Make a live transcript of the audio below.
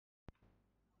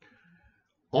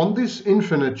On this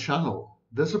infinite channel,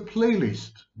 there's a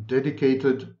playlist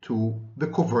dedicated to the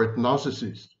covert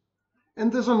narcissist.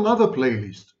 And there's another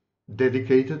playlist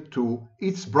dedicated to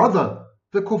its brother,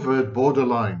 the covert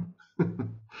borderline.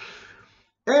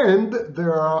 And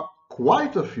there are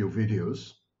quite a few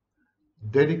videos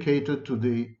dedicated to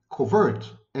the covert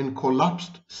and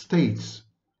collapsed states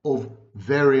of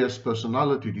various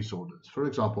personality disorders. For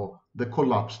example, the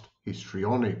collapsed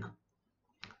histrionic.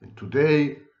 And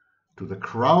today, to the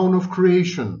crown of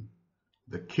creation,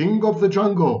 the king of the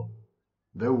jungle,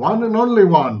 the one and only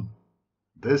one,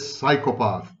 the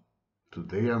psychopath.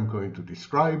 Today I'm going to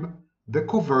describe the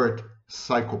covert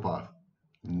psychopath.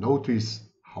 Notice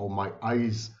how my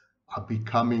eyes are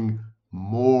becoming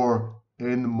more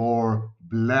and more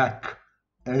black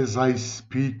as I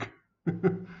speak.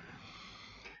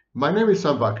 My name is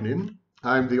Sam Vaknin.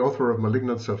 I'm the author of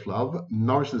Malignant Self-Love,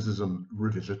 Narcissism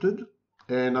Revisited,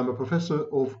 and I'm a professor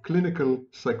of clinical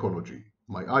psychology.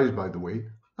 My eyes, by the way,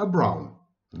 are brown,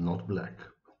 not black.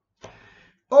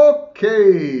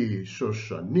 Okay,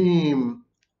 Shoshanim,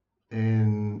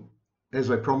 and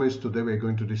as I promised, today we're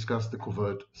going to discuss the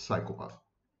covert psychopath.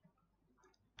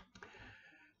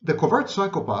 The covert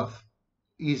psychopath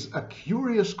is a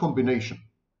curious combination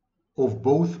of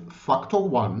both factor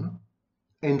 1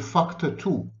 and factor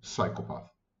 2 psychopath.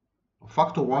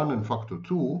 Factor 1 and factor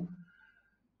 2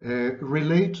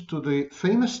 relate to the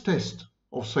famous test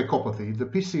of psychopathy, the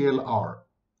PCL-R.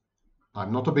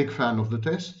 I'm not a big fan of the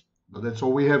test, but that's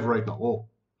all we have right now, or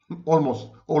almost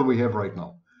all we have right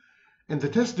now. And the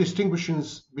test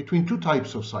distinguishes between two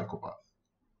types of psychopath.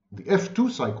 The F2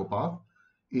 psychopath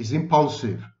is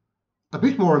impulsive, a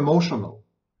bit more emotional,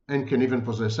 and can even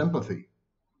possess empathy.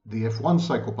 The F1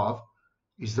 psychopath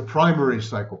is the primary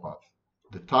psychopath,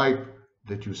 the type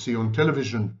that you see on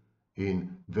television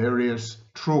in various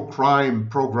true crime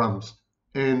programs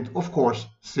and, of course,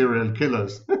 serial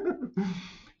killers.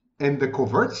 And the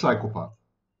covert psychopath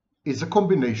is a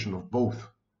combination of both.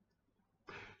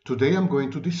 Today I'm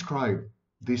going to describe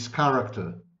this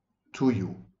character to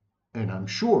you, and I'm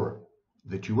sure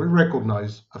that you will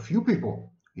recognize a few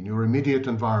people in your immediate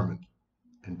environment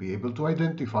and be able to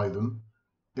identify them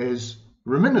as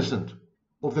reminiscent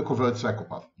of the covert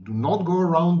psychopath. Do not go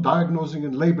around diagnosing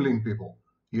and labeling people.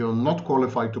 You're not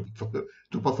qualified to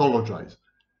pathologize.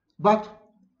 But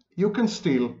you can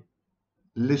still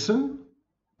listen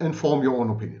and form your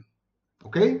own opinion.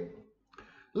 Okay?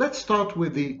 Let's start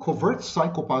with the covert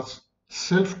psychopath's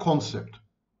self-concept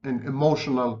and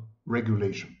emotional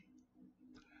regulation.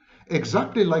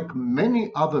 Exactly like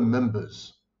many other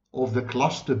members of the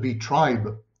cluster B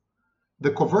tribe,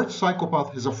 the covert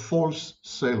psychopath has a false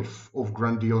self of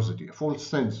grandiosity, a false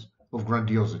sense of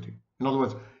grandiosity. In other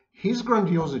words, his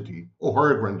grandiosity or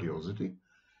her grandiosity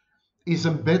is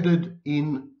embedded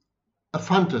in a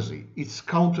fantasy. It's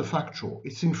counterfactual.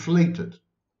 It's inflated.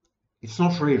 It's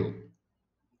not real.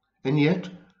 And yet,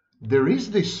 there is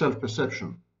this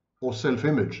self-perception or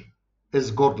self-image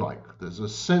as godlike. There's a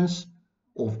sense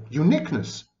of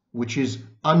uniqueness, which is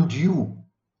undue.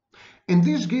 And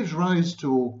this gives rise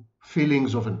to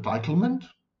feelings of entitlement.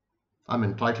 I'm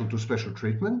entitled to special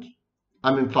treatment.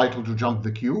 I'm entitled to jump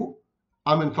the queue.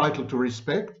 I'm entitled to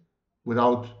respect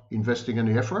without investing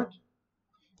any effort.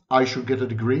 I should get a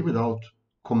degree without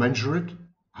commensurate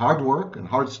hard work and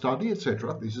hard study,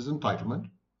 etc. This is entitlement.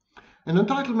 And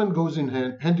entitlement goes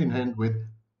hand in hand with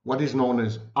what is known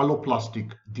as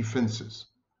alloplastic defenses.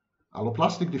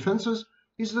 Alloplastic defenses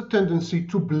is the tendency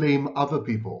to blame other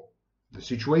people, the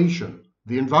situation,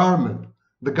 the environment,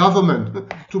 the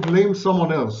government, to blame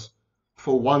someone else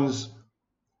for one's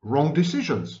wrong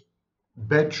decisions,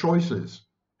 bad choices,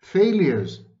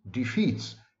 failures,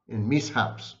 defeats, and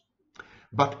mishaps.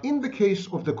 But in the case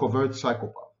of the covert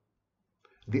psychopath,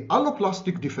 the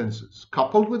alloplastic defenses,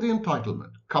 coupled with the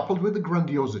entitlement, coupled with the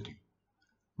grandiosity,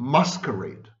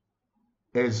 masquerade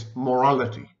as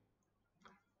morality.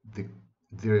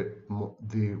 The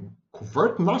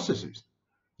covert narcissist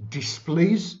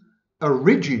displays a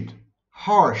rigid,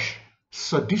 harsh,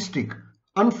 sadistic,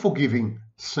 unforgiving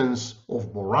sense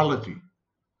of morality.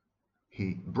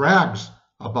 He brags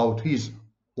about his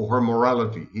or her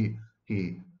morality.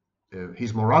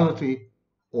 His morality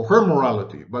or her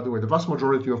morality. By the way, the vast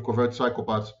majority of covert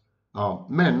psychopaths are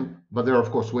men, but there are,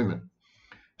 of course, women.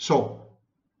 So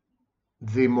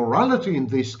the morality in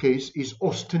this case is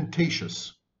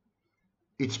ostentatious.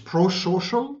 It's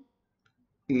prosocial,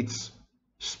 it's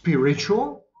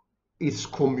spiritual, it's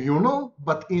communal,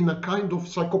 but in a kind of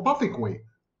psychopathic way.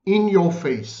 In your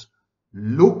face.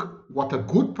 Look what a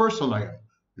good person I am.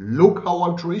 Look how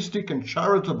altruistic and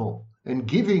charitable and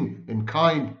giving and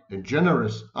kind and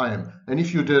generous I am. And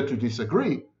if you dare to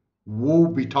disagree, woe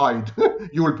betide,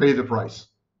 you will pay the price.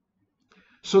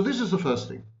 So this is the first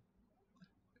thing.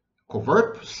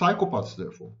 Covert psychopaths,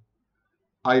 therefore,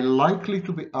 are likely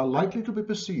to be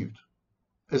perceived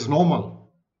as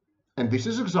normal. And this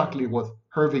is exactly what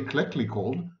Hervey Cleckley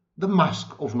called the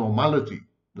mask of normality.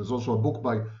 There's also a book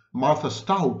by Martha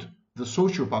Stout, The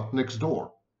Sociopath Next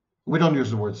Door. We don't use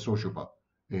the word sociopath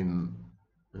in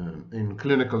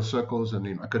clinical circles and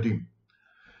in academia.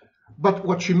 But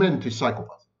what she meant is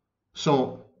psychopath.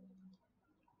 So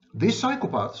these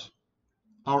psychopaths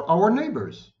are our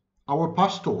neighbors, our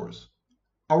pastors,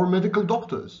 our medical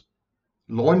doctors,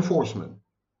 law enforcement,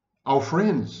 our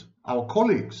friends, our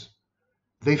colleagues.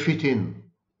 They fit in,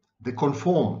 they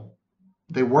conform,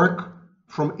 they work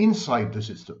from inside the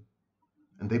system,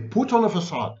 and they put on a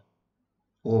facade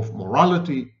of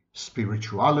morality,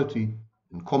 spirituality,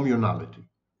 and communality.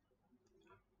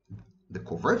 The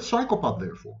covert psychopath,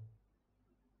 therefore,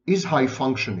 is high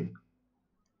functioning,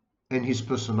 and his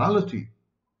personality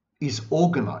is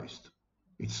organized.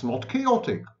 It's not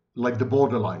chaotic like the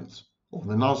borderlines of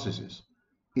the narcissist.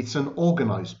 It's an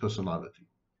organized personality.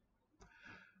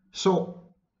 So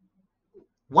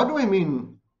what do I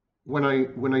mean when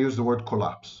I use the word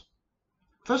collapse?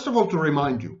 First of all, to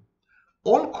remind you,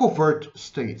 all covert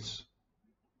states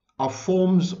are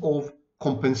forms of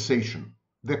compensation.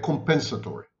 They're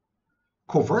compensatory.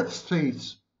 Covert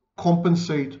states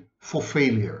compensate for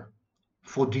failure,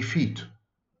 for defeat,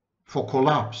 for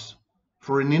collapse,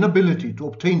 for an inability to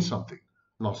obtain something.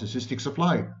 Narcissistic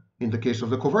supply in the case of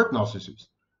the covert narcissist,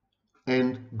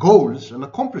 and goals and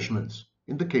accomplishments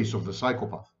in the case of the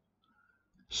psychopath.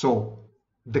 So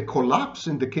the collapse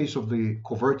in the case of the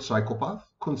covert psychopath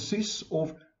consists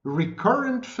of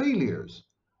recurrent failures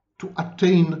to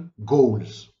attain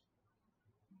goals.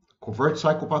 Covert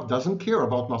psychopath doesn't care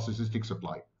about narcissistic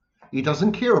supply. He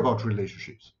doesn't care about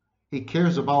relationships. He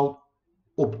cares about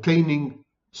obtaining,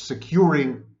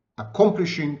 securing,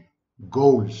 accomplishing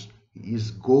goals. He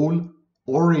is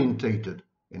goal-orientated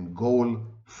and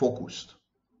goal-focused.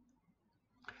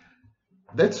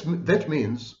 That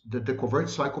means that the covert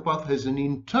psychopath has an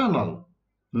internal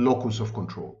locus of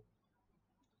control.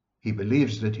 He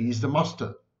believes that he is the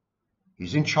master,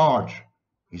 he's in charge,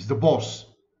 he's the boss,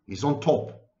 he's on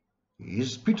top, he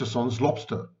is Peterson's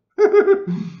lobster.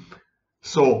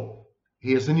 So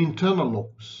he has an internal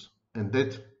locus, and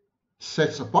that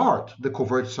sets apart the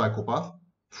covert psychopath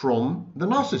from the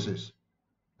narcissist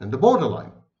and the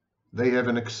borderline. They have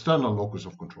an external locus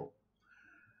of control.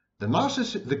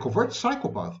 The covert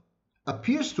psychopath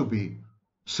appears to be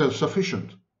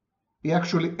self-sufficient. He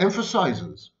actually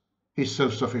emphasizes his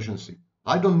self-sufficiency.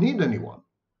 I don't need anyone.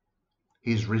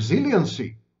 His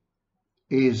resiliency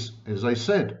is, as I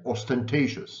said,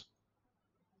 ostentatious.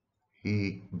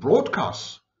 He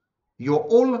broadcasts, "You're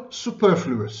all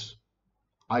superfluous.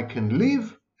 I can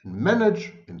live and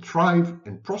manage and thrive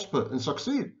and prosper and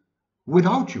succeed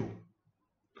without you."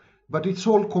 But it's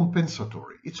all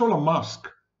compensatory. It's all a mask.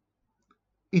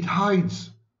 It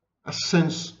hides a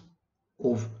sense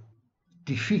of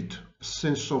defeat, a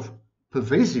sense of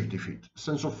pervasive defeat, a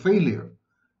sense of failure,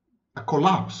 a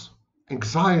collapse,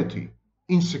 anxiety,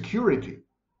 insecurity,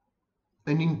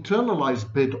 an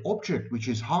internalized bad object which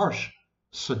is harsh,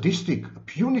 sadistic,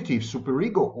 punitive,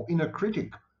 superego, or inner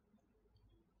critic.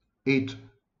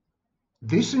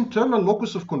 This internal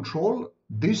locus of control,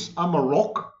 this "I'm a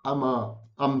rock, I'm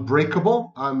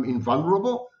unbreakable, I'm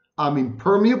invulnerable, I'm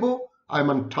impermeable, I'm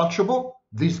untouchable,"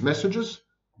 these messages,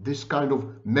 this kind of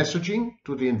messaging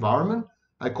to the environment,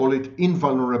 I call it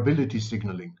invulnerability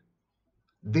signaling.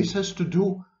 This has to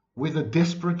do with a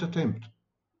desperate attempt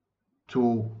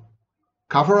to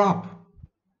cover up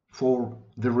for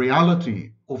the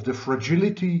reality of the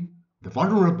fragility, the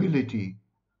vulnerability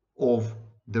of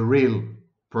the real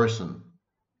person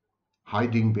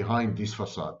hiding behind this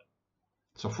facade.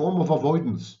 It's a form of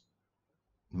avoidance,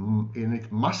 and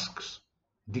it masks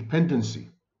dependency.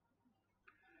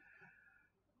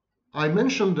 I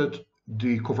mentioned that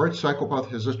the covert psychopath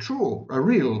has a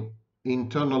real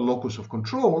internal locus of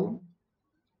control,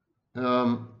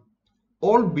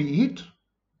 albeit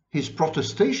his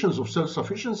protestations of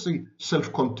self-sufficiency,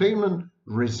 self-containment,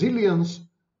 resilience,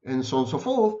 and so on and so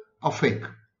forth are fake.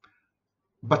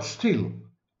 But still,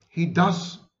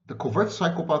 the covert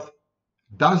psychopath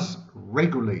does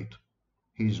regulate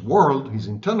his world, his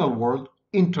internal world,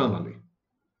 internally.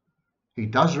 He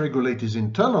does regulate his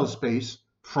internal space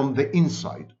from the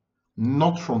inside,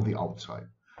 not from the outside.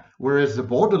 Whereas the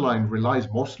borderline relies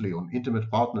mostly on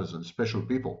intimate partners and special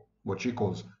people, what she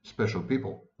calls special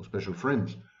people or special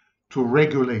friends. to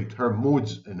regulate her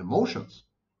moods and emotions,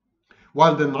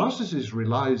 while the narcissist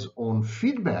relies on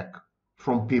feedback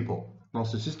from people,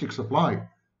 narcissistic supply,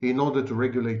 in order to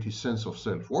regulate his sense of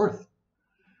self-worth.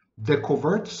 The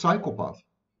covert psychopath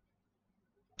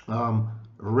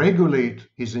regulate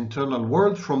his internal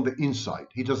world from the inside.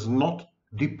 He does not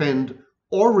depend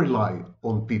or rely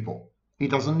on people. He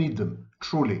doesn't need them,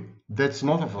 truly. That's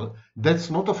not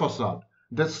a facade.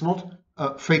 That's not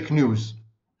fake news.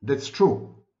 That's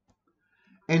true.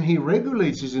 And he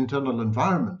regulates his internal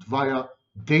environment via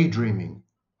daydreaming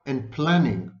and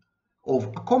planning of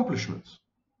accomplishments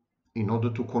in order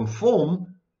to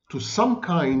conform to some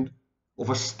kind of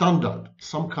a standard,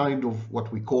 some kind of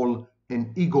what we call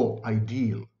an ego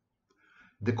ideal.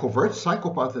 The covert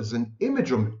psychopath has an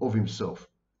image of himself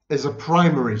as a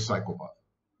primary psychopath.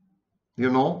 You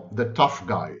know, the tough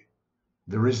guy,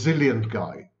 the resilient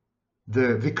guy,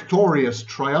 the victorious,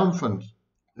 triumphant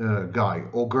guy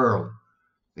or girl.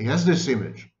 He has this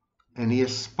image and he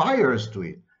aspires to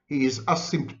it. He is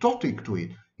asymptotic to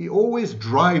it. He always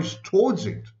drives towards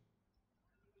it.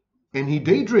 And he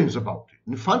daydreams about it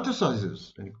and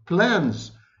fantasizes and he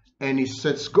plans and he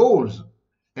sets goals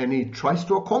and he tries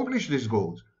to accomplish these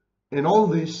goals. And all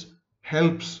this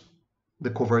helps the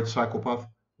covert psychopath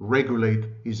regulate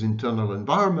his internal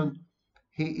environment.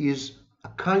 He is a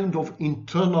kind of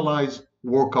internalized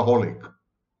workaholic.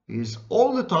 He is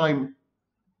all the time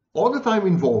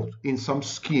involved in some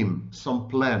scheme, some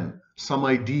plan, some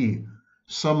idea,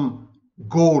 some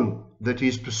goal that he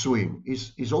is pursuing.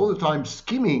 He's all the time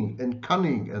scheming and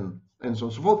cunning and so on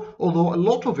and so forth, although a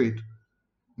lot of it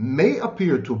may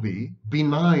appear to be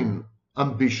benign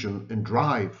ambition and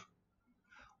drive,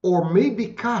 or may be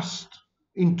cast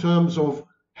in terms of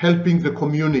helping the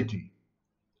community,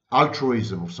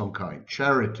 altruism of some kind,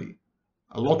 charity,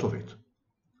 a lot of it.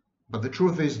 But the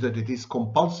truth is that it is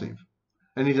compulsive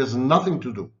and it has nothing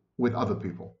to do with other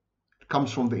people. It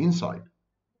comes from the inside.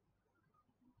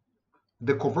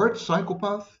 The covert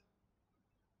psychopath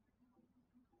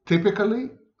typically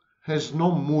has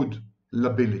no mood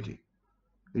lability.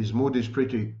 His mood is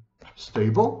pretty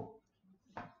stable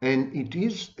and it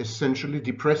is essentially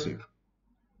depressive.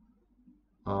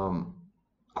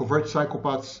 Covert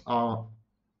psychopaths are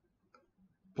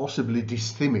possibly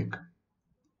dysthemic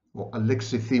or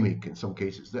alexithymic in some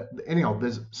cases. Anyhow,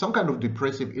 there's some kind of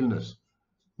depressive illness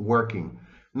working.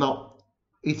 Now,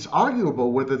 it's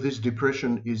arguable whether this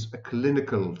depression is a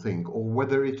clinical thing or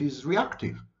whether it is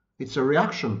reactive. It's a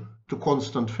reaction to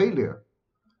constant failure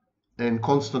and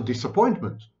constant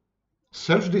disappointment,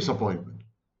 self-disappointment,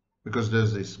 because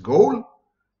there's this goal,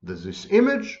 there's this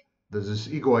image, there's this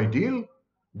ego ideal,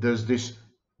 there's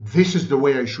this is the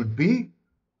way I should be,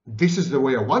 this is the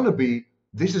way I want to be,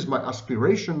 this is my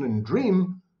aspiration and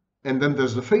dream, and then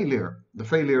there's the failure. The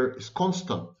failure is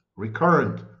constant,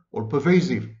 recurrent, or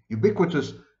pervasive,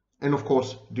 ubiquitous, and of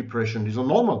course, depression is a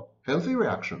normal, healthy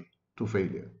reaction to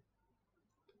failure.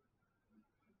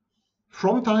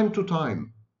 From time to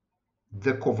time,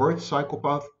 the covert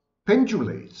psychopath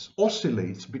pendulates,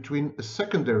 oscillates between a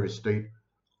secondary state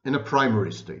and a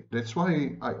primary state. That's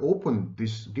why I opened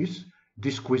this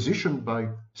disquisition by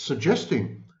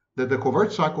suggesting that the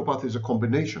covert psychopath is a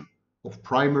combination of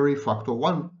primary factor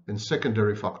 1 and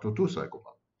secondary factor 2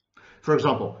 psychopath. For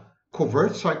example,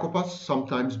 covert psychopaths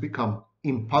sometimes become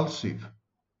impulsive.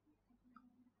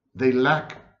 They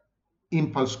lack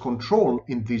impulse control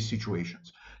in these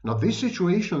situations. Now, these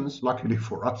situations, luckily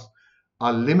for us,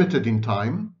 are limited in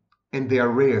time and they are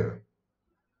rare.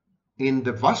 In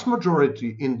the vast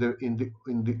majority, in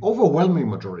the overwhelming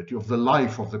majority of the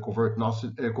life of the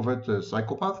covert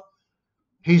psychopath,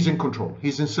 he's in control.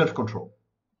 He's in self-control.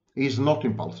 He's not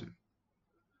impulsive.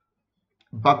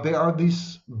 But there are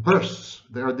these bursts,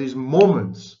 there are these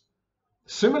moments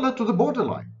similar to the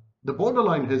borderline. The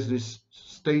borderline has this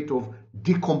state of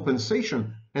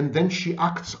decompensation and then she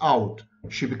acts out.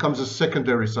 She becomes a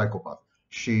secondary psychopath.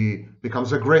 She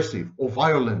becomes aggressive or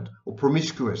violent or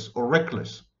promiscuous or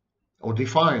reckless or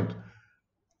defiant.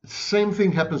 Same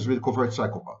thing happens with covert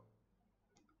psychopath.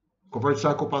 Covert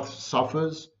psychopath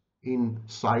suffers in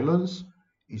silence,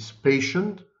 is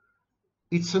patient.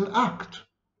 It's an act.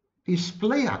 He's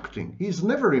play acting. He's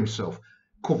never himself.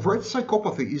 Covert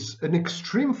psychopathy is an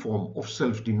extreme form of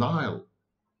self-denial.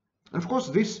 And of course,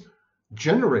 this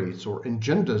generates or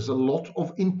engenders a lot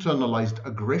of internalized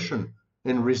aggression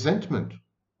and resentment.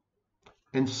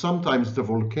 And sometimes the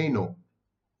volcano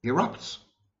erupts.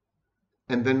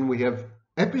 And then we have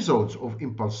episodes of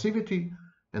impulsivity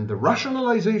and the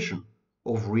rationalization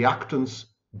of reactance,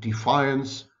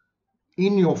 defiance,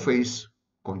 in-your-face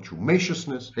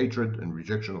contumaciousness, hatred and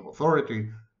rejection of authority,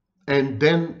 And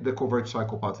then the covert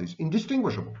psychopath is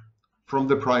indistinguishable from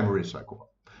the primary psychopath.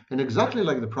 And exactly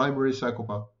like the primary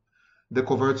psychopath, the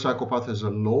covert psychopath has a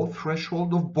low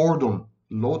threshold of boredom,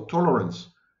 low tolerance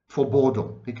for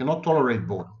boredom. He cannot tolerate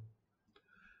boredom.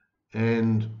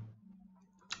 And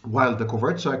while the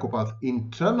covert psychopath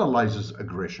internalizes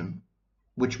aggression,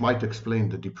 which might explain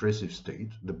the depressive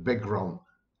state, the background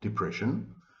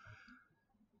depression,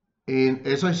 and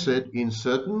as I said, in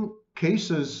certain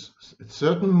cases,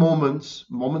 certain moments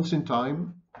in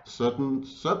time, certain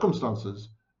circumstances,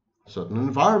 certain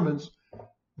environments,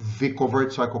 the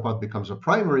covert psychopath becomes a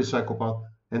primary psychopath,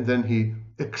 and then he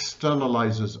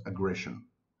externalizes aggression.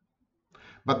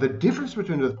 But the difference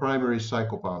between the primary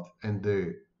psychopath and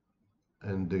the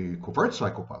covert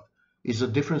psychopath is a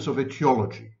difference of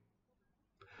etiology.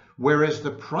 Whereas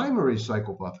the primary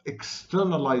psychopath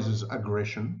externalizes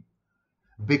aggression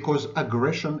because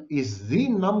aggression is the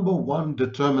number one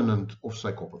determinant of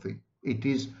psychopathy.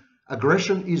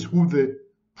 Aggression is who the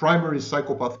primary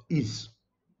psychopath is.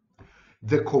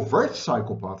 The covert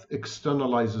psychopath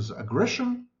externalizes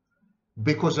aggression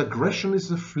because aggression is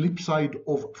the flip side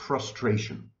of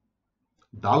frustration.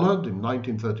 Dallard in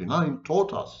 1939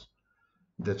 taught us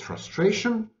that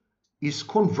frustration is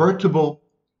convertible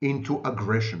into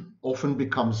aggression, often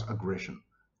becomes aggression.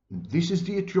 This is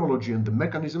the etiology and the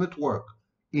mechanism at work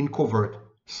in covert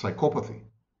psychopathy.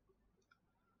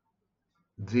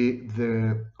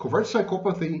 The covert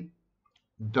psychopathy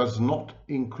does not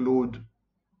include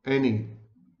any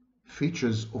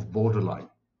features of borderline.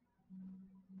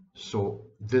 So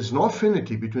there's no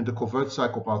affinity between the covert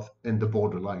psychopath and the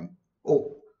borderline,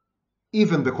 or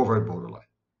even the covert borderline.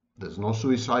 There's no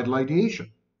suicidal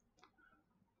ideation.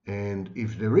 And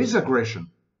if there is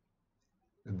aggression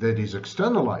that is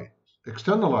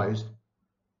externalized,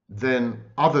 then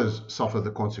others suffer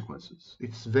the consequences.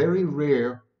 It's very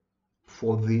rare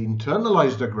for the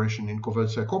internalized aggression in covert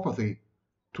psychopathy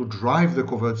to drive the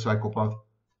covert psychopath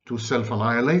to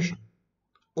self-annihilation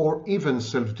or even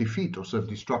self-defeat or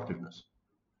self-destructiveness.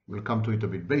 We'll come to it a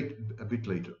bit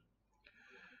later.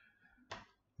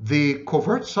 The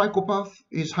covert psychopath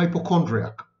is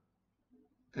hypochondriac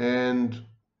and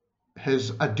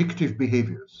has addictive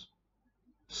behaviors,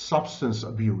 substance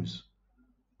abuse,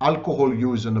 alcohol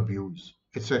use and abuse,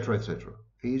 etc., etc.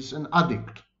 He's an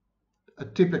addict, a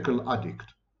typical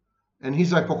addict. And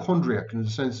he's hypochondriac in the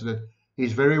sense that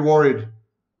he's very worried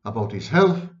about his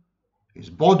health, his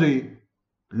body,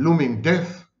 looming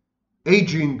death,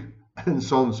 aging, and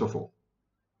so on and so forth.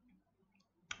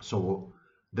 So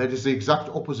that is the exact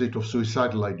opposite of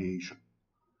suicidal ideation.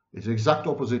 It's the exact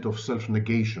opposite of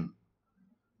self-negation.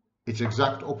 It's the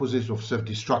exact opposite of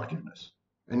self-destructiveness.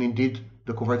 And indeed,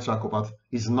 the covert psychopath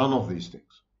is none of these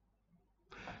things.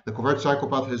 The covert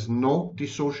psychopath has no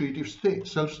dissociative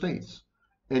self-states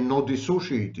and no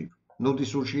dissociation,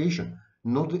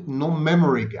 no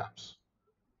memory gaps.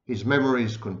 His memory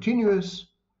is continuous,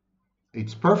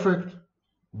 it's perfect,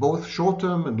 both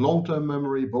short-term and long-term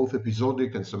memory, both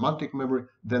episodic and semantic memory.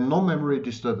 There are no memory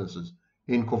disturbances.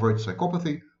 In covert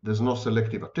psychopathy, there's no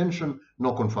selective attention,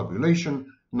 no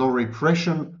confabulation, no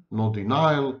repression, no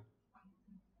denial,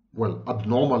 well,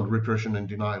 abnormal repression and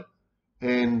denial,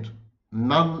 and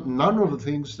none of the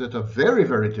things that are very,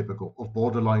 very typical of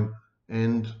borderline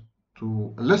and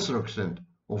to a lesser extent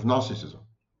of narcissism.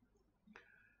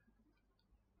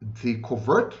 The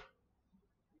covert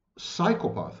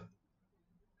psychopath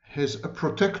has a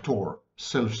protector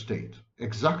self-state,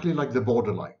 exactly like the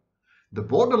borderline. The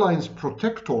borderline's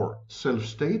protector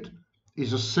self-state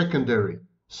is a secondary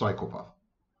psychopath.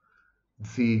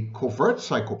 The covert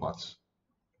psychopath's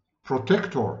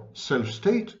protector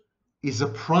self-state is a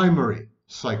primary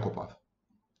psychopath.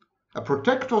 A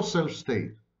protector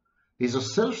self-state is a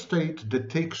self-state that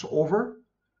takes over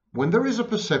when there is a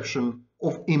perception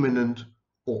of imminent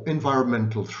or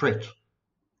environmental threat.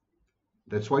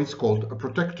 That's why it's called a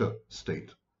protector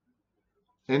state.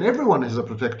 And everyone has a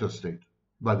protector state,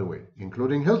 by the way,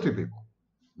 including healthy people.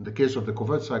 In the case of the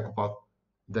covert psychopath,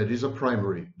 that is a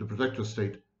primary, the protector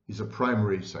state is a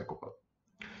primary psychopath.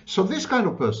 So this kind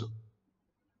of person,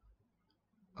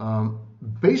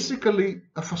 basically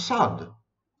a facade,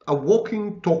 a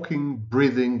walking, talking,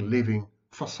 breathing, living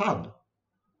facade.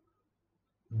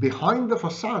 Behind the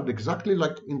facade, exactly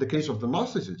like in the case of the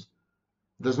narcissist,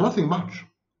 there's nothing much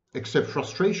except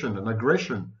frustration and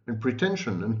aggression and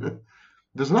pretension, and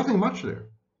there's nothing much there.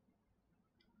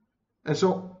 And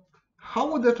so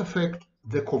how would that affect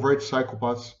the covert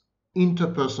psychopath's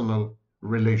interpersonal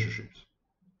relationships?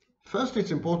 First,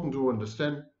 it's important to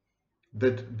understand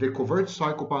that the covert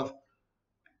psychopath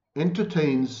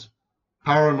entertains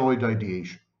paranoid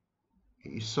ideation.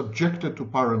 He is subjected to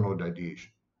paranoid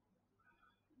ideation.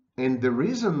 And the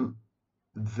reason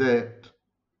that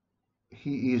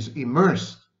he is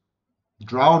immersed,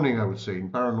 drowning, I would say, in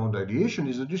paranoid ideation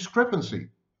is a discrepancy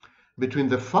between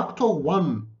the factor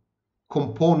 1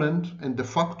 component and the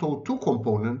factor 2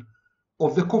 component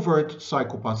of the covert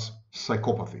psychopath's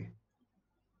psychopathy.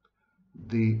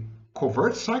 The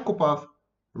covert psychopath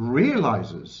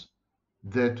realizes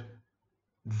that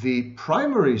the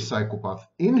primary psychopath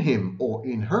in him or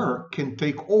in her can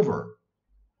take over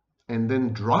and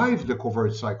then drive the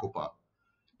covert psychopath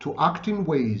to act in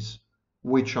ways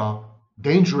which are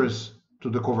dangerous to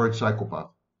the covert psychopath,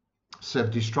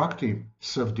 self-destructive,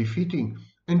 self-defeating,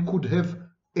 and could have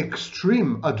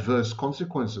extreme adverse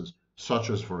consequences, such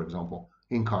as, for example,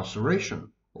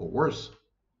 incarceration or worse.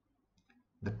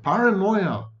 The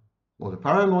paranoia or the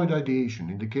paranoid ideation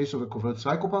in the case of a covert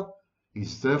psychopath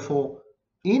is therefore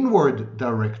inward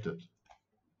directed,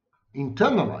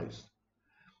 internalized.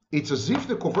 It's as if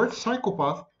the covert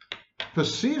psychopath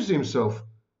perceives himself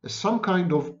as some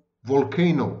kind of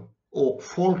volcano or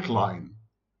fault line.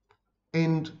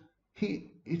 And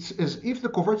it's as if the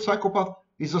covert psychopath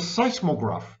is a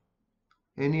seismograph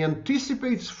and he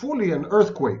anticipates fully an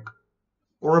earthquake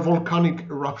or a volcanic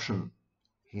eruption.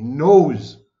 He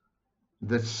knows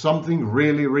that something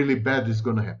really, really bad is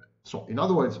going to happen. So, in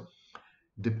other words,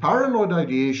 the paranoid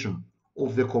ideation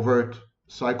of the covert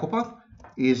psychopath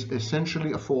is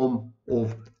essentially a form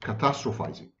of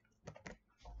catastrophizing.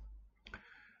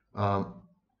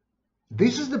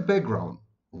 This is the background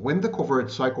when the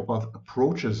covert psychopath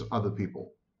approaches other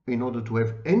people in order to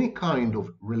have any kind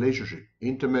of relationship,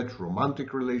 intimate,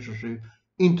 romantic relationship,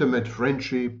 intimate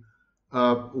friendship,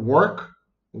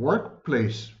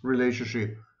 workplace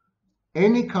relationship,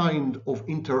 any kind of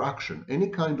interaction, any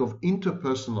kind of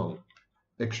interpersonal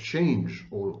exchange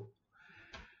or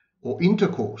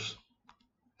intercourse,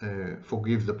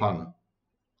 forgive the pun,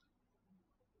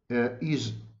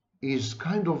 is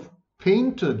kind of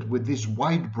painted with this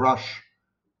wide brush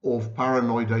of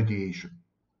paranoid ideation.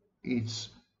 It's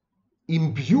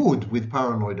imbued with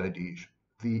paranoid ideation.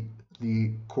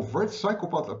 The covert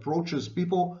psychopath approaches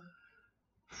people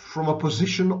from a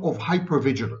position of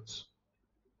hypervigilance.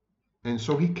 And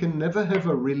so he can never have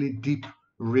a really deep,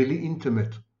 really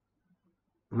intimate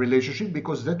relationship,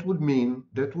 because that would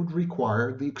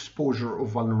require the exposure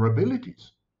of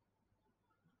vulnerabilities.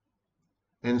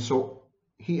 And so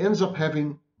he ends up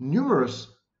having numerous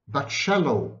but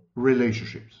shallow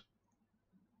relationships.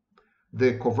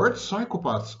 The covert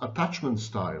psychopath's attachment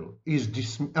style is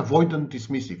avoidant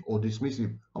dismissive or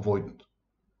dismissive avoidant.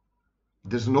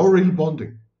 There's no real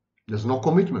bonding. There's no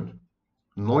commitment,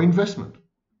 no investment.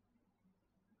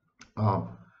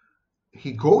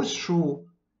 He goes through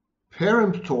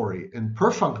peremptory and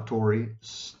perfunctory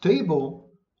stable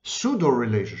pseudo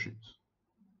relationships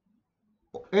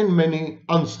and many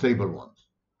unstable ones.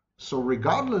 So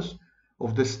regardless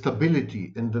of the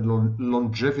stability and the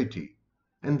longevity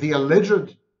and the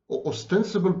alleged or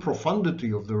ostensible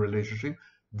profundity of the relationship,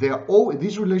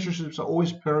 these relationships are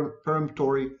always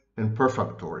peremptory and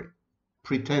perfunctory,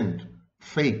 pretend,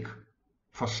 fake,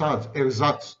 facades,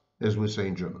 Ersatz, as we say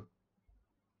in German.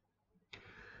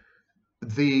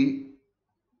 The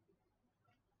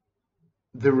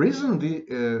reason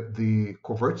the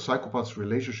covert psychopath's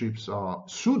relationships are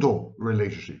pseudo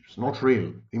relationships, not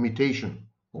real, imitation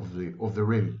of the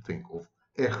real thing, of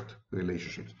echt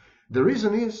relationships. The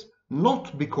reason is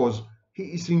not because he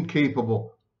is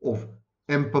incapable of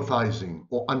empathizing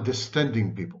or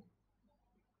understanding people.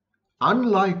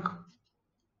 Unlike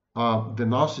the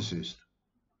narcissist,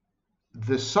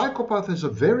 the psychopath has a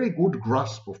very good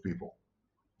grasp of people,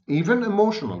 even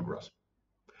emotional grasp.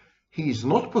 He is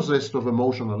not possessed of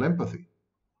emotional empathy,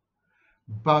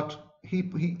 but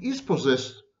he is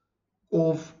possessed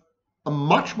of a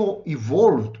much more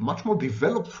evolved, much more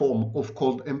developed form of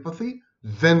cold empathy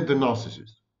than the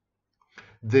narcissist.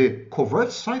 The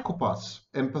covert psychopath's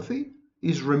empathy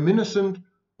is reminiscent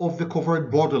of the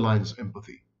covert borderline's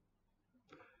empathy.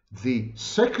 The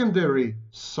secondary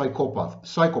psychopath,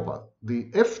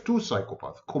 the F2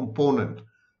 psychopath component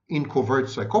in covert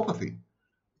psychopathy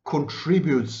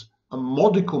contributes a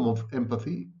modicum of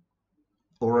empathy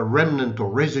or a remnant or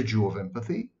residue of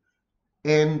empathy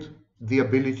and the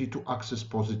ability to access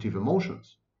positive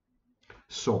emotions.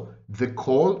 So the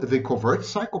covert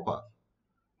psychopath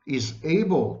is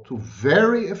able to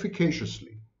very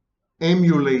efficaciously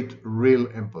emulate real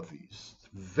empathy. It's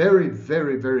very,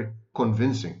 very, very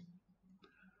convincing.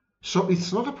 So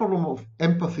it's not a problem of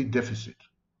empathy deficit.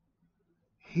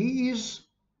 He is,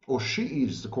 or she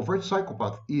is, the covert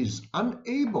psychopath is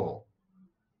unable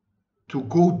to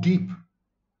go deep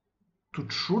to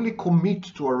truly commit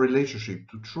to a relationship,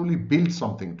 to truly build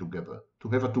something together, to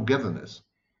have a togetherness,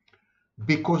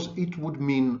 because it would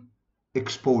mean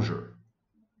exposure,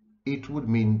 it would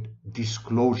mean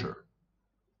disclosure,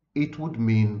 it would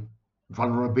mean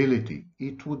vulnerability,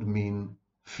 it would mean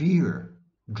fear,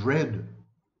 dread,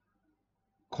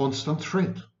 constant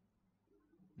threat.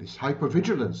 This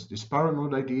hypervigilance, this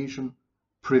paranoid ideation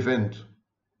prevent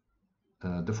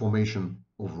the formation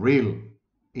of real,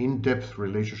 in-depth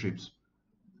relationships.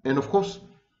 And of course,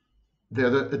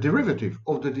 they're a derivative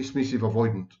of the dismissive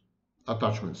avoidant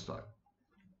attachment style.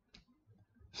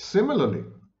 Similarly,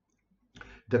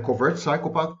 the covert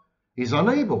psychopath is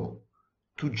unable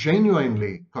to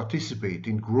genuinely participate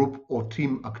in group or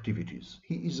team activities.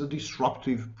 He is a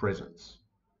disruptive presence.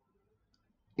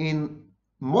 In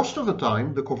most of the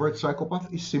time, the covert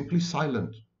psychopath is simply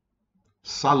silent,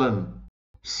 sullen,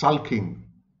 sulking,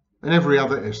 and every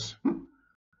other S.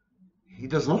 He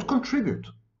does not contribute.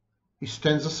 He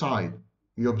stands aside.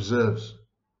 He observes.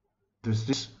 There's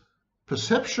this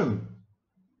perception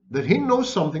that he knows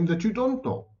something that you don't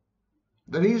know,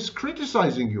 that he is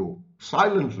criticizing you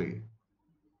silently,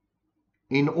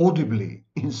 inaudibly,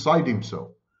 inside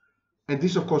himself. And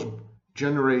this, of course,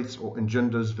 generates or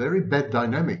engenders very bad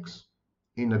dynamics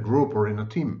in a group or in a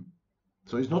team.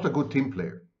 So he's not a good team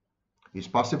player. He's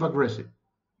passive-aggressive.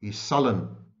 He's sullen.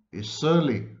 He's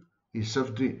surly. He's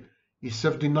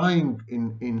self-denying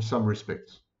in some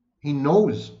respects. He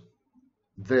knows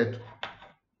that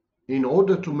in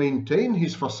order to maintain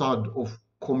his facade of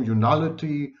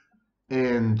communality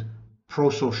and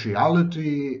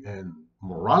prosociality and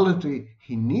morality,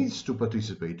 he needs to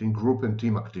participate in group and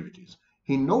team activities.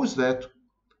 He knows that,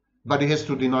 but he has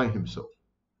to deny himself.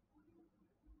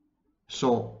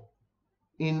 So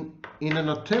in an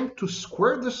attempt to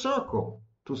square the circle,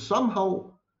 to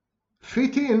somehow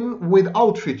fit in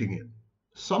without fitting in,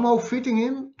 somehow fitting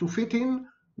in to fit in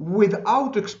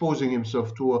without exposing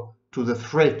himself to the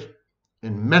threat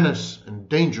and menace and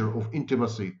danger of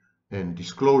intimacy and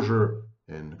disclosure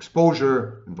and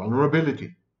exposure and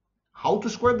vulnerability. How to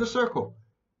square the circle?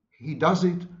 He does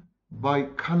it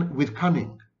with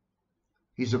cunning.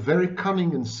 He's a very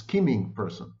cunning and scheming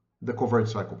person, the covert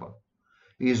psychopath.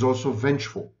 He is also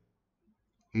vengeful.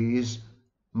 He is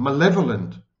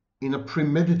malevolent in a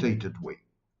premeditated way.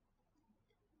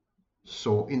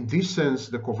 So in this sense,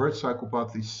 the covert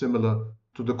psychopath is similar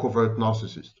to the covert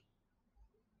narcissist.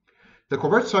 The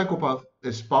covert psychopath,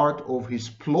 as part of his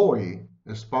ploy,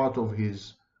 as part of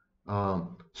his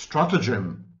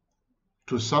stratagem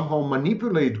to somehow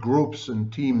manipulate groups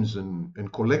and teams and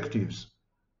collectives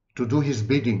to do his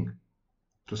bidding,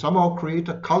 to somehow create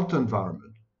a cult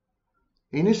environment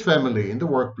in his family, in the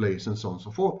workplace, and so on and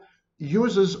so forth,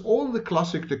 uses all the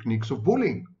classic techniques of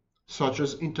bullying, such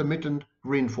as intermittent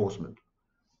reinforcement.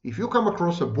 If you come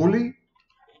across a bully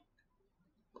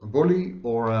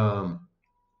or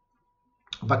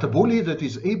but a bully that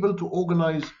is able to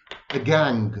organize a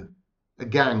gang, a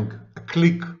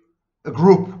clique, a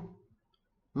group,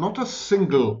 not a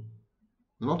singleton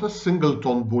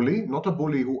bully, not a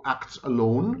bully who acts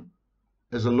alone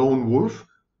as a lone wolf,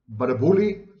 but a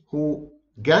bully who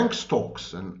gang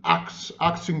stalks and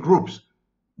acts in groups,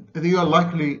 you are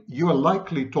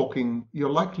likely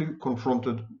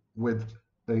confronted with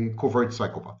a covert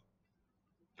psychopath.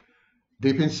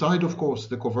 Deep inside, of course,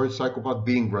 the covert psychopath,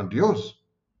 being grandiose,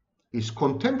 is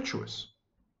contemptuous.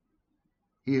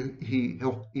 He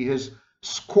has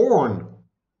scorn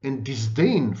and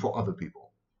disdain for other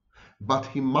people, but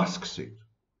he masks it.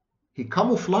 He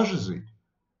camouflages it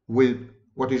with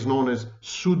what is known as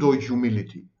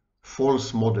pseudo-humility,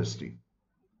 false modesty.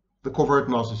 The covert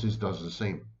narcissist does the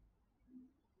same.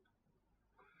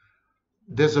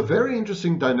 There's a very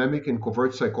interesting dynamic in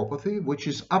covert psychopathy which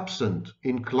is absent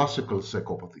in classical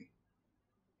psychopathy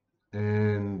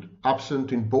and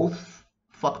absent in both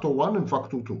factor 1 and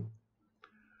factor 2.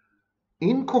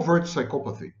 In covert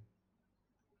psychopathy,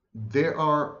 there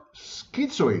are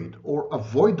schizoid or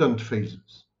avoidant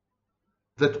phases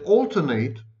that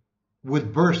alternate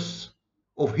with bursts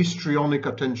of histrionic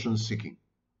attention seeking.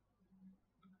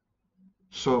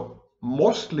 So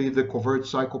mostly the covert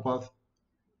psychopath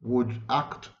would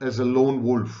act as a lone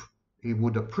wolf. He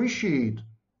would appreciate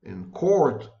and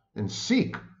court and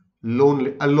seek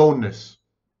aloneness.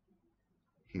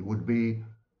 He would be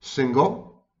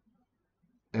single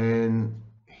and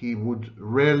he would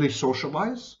rarely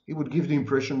socialize. He would give the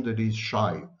impression that he's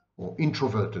shy or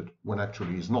introverted when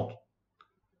actually he's not.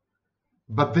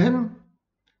 But then,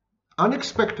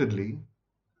 unexpectedly,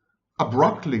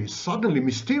 abruptly, suddenly,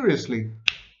 mysteriously,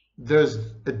 there's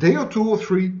a day or two or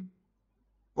three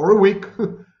or a week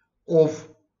of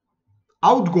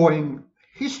outgoing,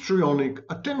 histrionic,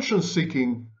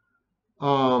 attention-seeking,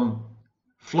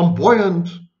 flamboyant,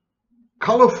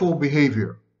 colorful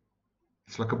behavior.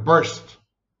 It's like a burst,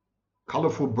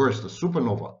 colorful burst, a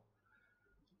supernova.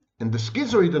 And the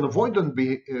schizoid and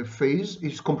avoidant phase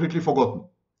is completely forgotten.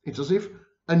 It's as if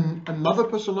another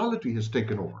personality has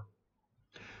taken over.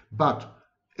 But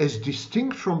as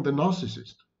distinct from the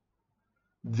narcissist,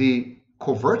 the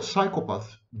covert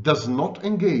psychopath does not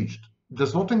engage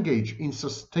in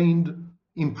sustained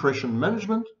impression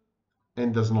management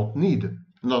and does not need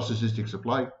narcissistic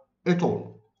supply at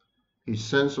all. His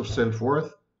sense of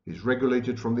self-worth is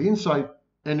regulated from the inside,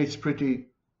 and it's pretty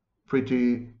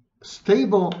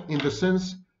stable in the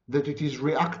sense that it is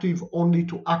reactive only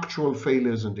to actual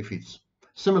failures and defeats,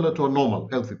 similar to a normal,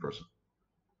 healthy person.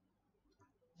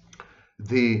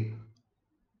 The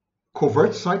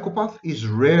covert psychopath is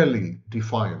rarely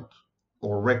defiant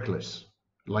or reckless,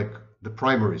 like the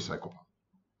primary psychopath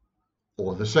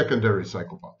or the secondary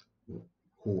psychopath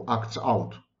who acts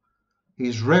out.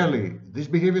 These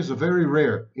behaviors are very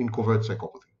rare in covert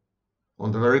psychopathy.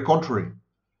 On the very contrary,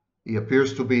 he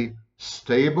appears to be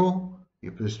stable, he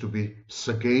appears to be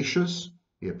sagacious,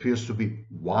 he appears to be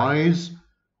wise,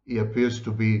 he appears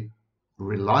to be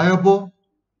reliable.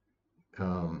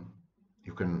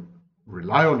 You can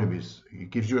rely on him. He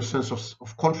gives you a sense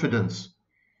of confidence,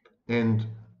 and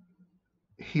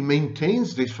he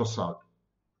maintains this facade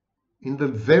in the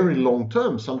very long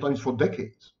term, sometimes for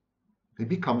decades. He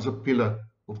becomes a pillar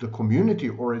of the community,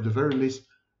 or at the very least,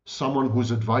 someone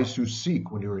whose advice you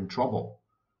seek when you're in trouble.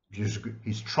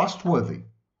 He's trustworthy.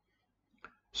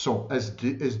 So as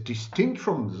distinct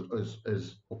from,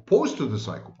 as opposed to the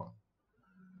psychopath,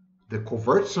 the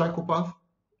covert psychopath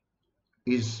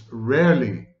is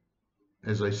rarely,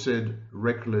 as I said,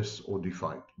 reckless or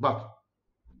defiant. But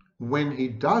when he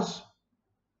does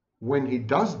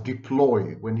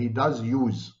deploy, when he does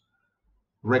use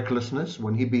recklessness,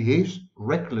 when he behaves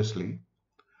recklessly,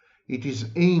 it is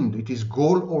aimed, it is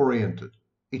goal-oriented,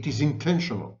 it is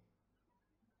intentional.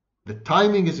 The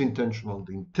timing is intentional,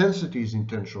 the intensity is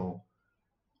intentional,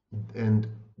 and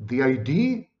the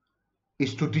idea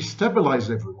is to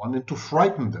destabilize everyone and to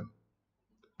frighten them,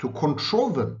 to control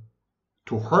them,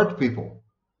 to hurt people,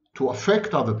 to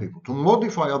affect other people, to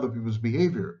modify other people's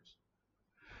behaviors.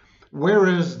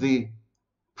 Whereas the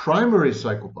primary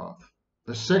psychopath,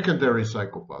 the secondary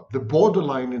psychopath, the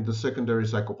borderline in the secondary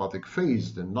psychopathic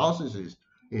phase, the narcissist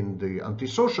in the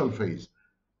antisocial phase,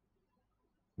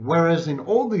 whereas in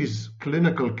all these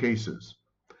clinical cases,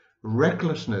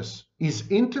 recklessness is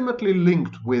intimately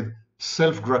linked with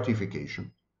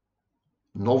self-gratification,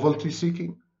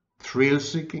 novelty-seeking,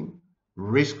 thrill-seeking,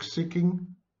 risk-seeking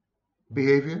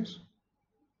behaviors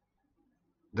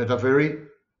that are very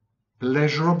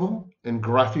pleasurable and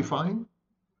gratifying.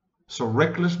 So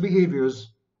reckless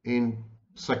behaviors in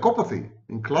psychopathy,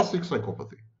 in classic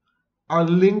psychopathy, are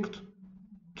linked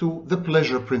to the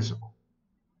pleasure principle.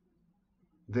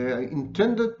 They are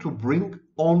intended to bring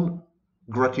on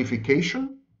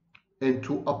gratification and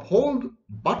to uphold,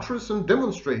 buttress, and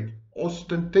demonstrate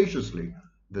ostentatiously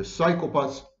the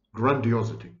psychopath's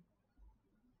grandiosity.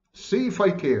 See if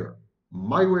I care,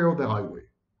 my way or the highway.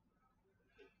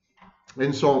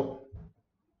 And so,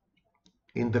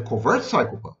 in the covert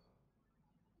psychopath,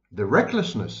 the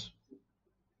recklessness,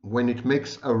 when it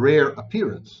makes a rare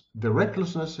appearance, the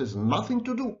recklessness has nothing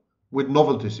to do with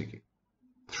novelty-seeking,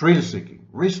 thrill-seeking,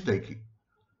 risk-taking,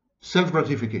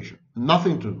 self-gratification,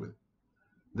 nothing to do with it.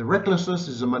 The recklessness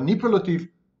is a manipulative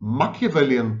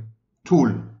Machiavellian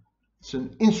tool. It's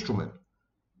an instrument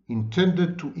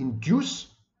intended to induce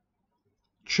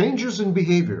changes in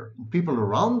behavior in people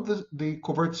around the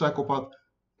covert psychopath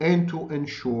and to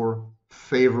ensure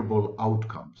favorable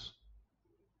outcomes.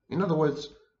 In other words,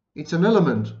 it's an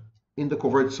element in the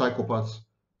covert psychopath's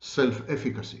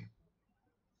self-efficacy.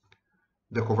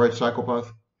 The covert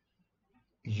psychopath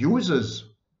uses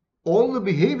all the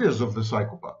behaviors of the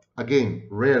psychopath, again,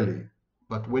 rarely,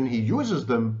 but when he uses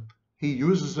them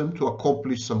to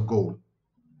accomplish some goal.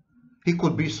 He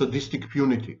could be sadistic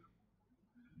punitive.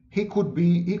 He could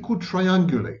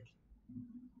triangulate.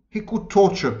 He could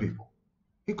torture people.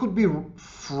 He could be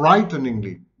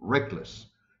frighteningly reckless.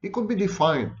 He could be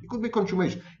defiant. He could be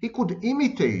contumacious. He could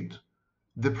imitate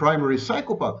the primary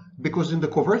psychopath, because in the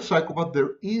covert psychopath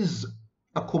there is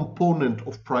a component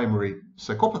of primary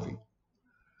psychopathy.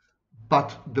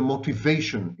 But the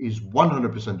motivation is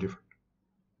 100% different.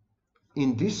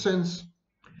 In this sense,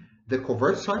 the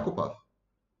covert psychopath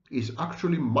is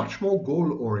actually much more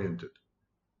goal-oriented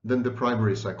than the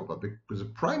primary psychopath, because the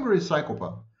primary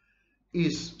psychopath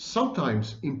is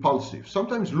sometimes impulsive,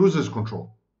 sometimes loses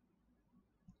control,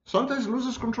 sometimes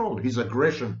loses control. His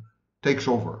aggression takes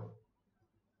over.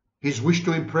 His wish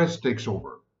to impress takes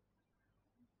over.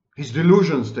 His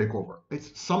delusions take over.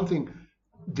 It's something,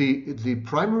 the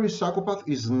primary psychopath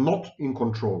is not in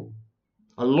control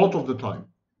a lot of the time,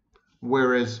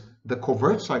 whereas the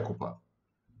covert psychopath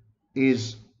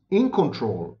is in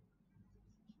control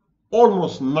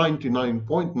almost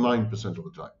 99.9% of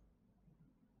the time.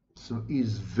 So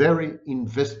is very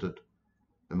invested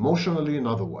emotionally and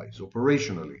otherwise,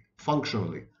 operationally,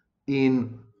 functionally,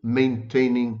 in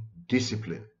maintaining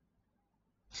discipline.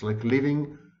 It's like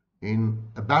living in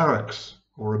a barracks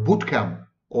or a boot camp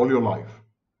all your life.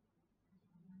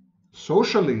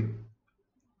 Socially,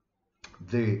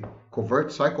 the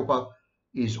covert psychopath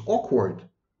is awkward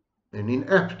and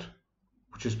inept,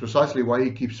 which is precisely why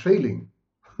he keeps failing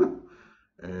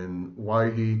and why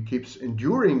he keeps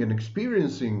enduring and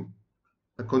experiencing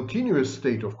a continuous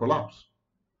state of collapse.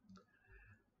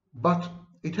 But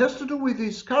it has to do with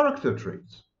his character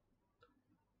traits.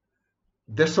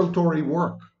 Desultory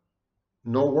work,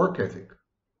 no work ethic.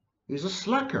 He's a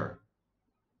slacker.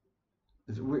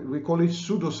 We call it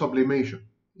pseudo-sublimation.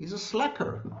 He's a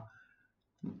slacker.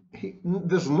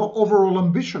 There's no overall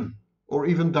ambition or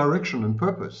even direction and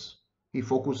purpose. He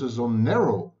focuses on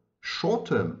narrow,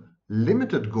 short-term,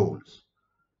 limited goals.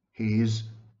 He is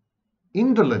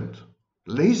indolent,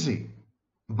 lazy,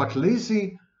 but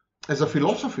lazy as a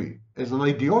philosophy, as an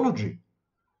ideology,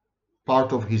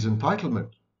 part of his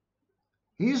entitlement.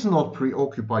 He is not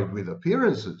preoccupied with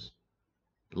appearances,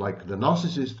 like the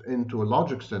narcissist and to a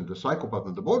large extent the psychopath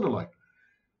and the borderline,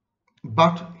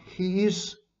 but he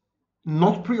is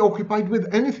not preoccupied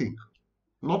with anything,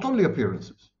 not only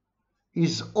appearances.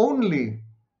 His only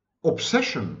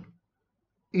obsession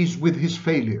is with his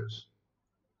failures,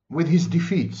 with his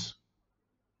defeats.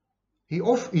 He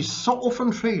so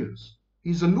often fails.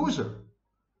 He's a loser.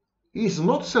 He is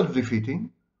not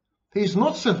self-defeating. He is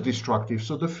not self-destructive,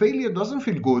 so the failure doesn't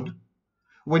feel good.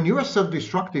 When you are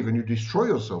self-destructive and you destroy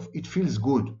yourself, it feels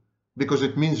good because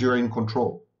it means you're in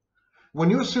control.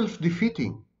 When you're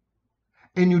self-defeating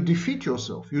and you defeat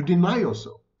yourself, you deny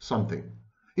yourself something,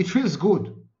 it feels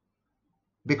good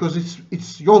because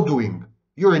it's your doing,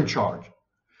 you're in charge.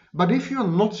 But if you're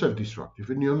not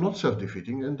self-destructive and you're not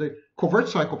self-defeating, and the covert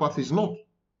psychopath is not,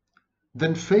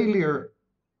 then failure,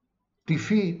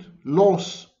 defeat,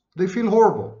 loss, they feel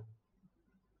horrible.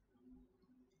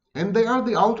 And they are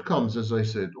the outcomes, as I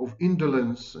said, of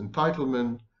indolence,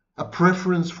 entitlement, a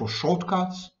preference for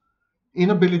shortcuts,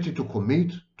 inability to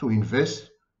commit, to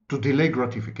invest, to delay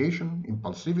gratification,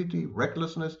 impulsivity,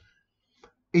 recklessness.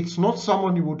 It's not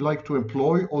someone you would like to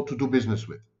employ or to do business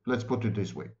with. Let's put it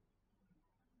this way.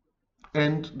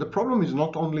 And the problem is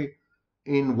not only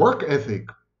in work ethic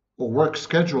or work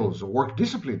schedules or work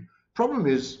discipline. Problem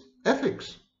is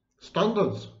ethics,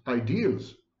 standards,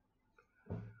 ideals.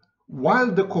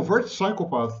 While the covert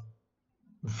psychopath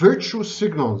virtue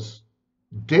signals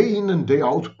day in and day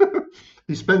out,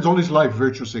 he spends all his life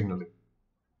virtue signaling.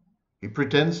 He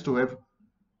pretends to have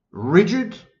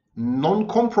rigid,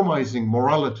 non-compromising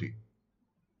morality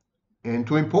and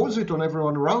to impose it on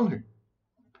everyone around him.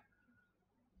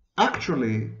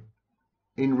 Actually,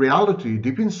 in reality,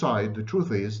 deep inside, the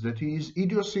truth is that he is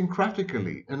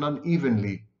idiosyncratically and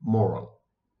unevenly moral.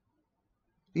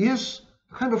 He has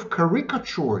a kind of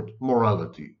caricatured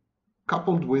morality,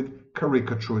 coupled with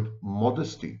caricatured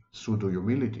modesty,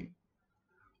 pseudo-humility.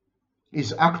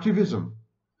 His activism,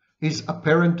 his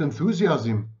apparent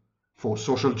enthusiasm for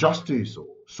social justice or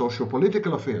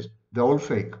socio-political affairs, they're all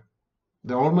fake.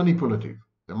 They're all manipulative.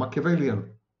 They're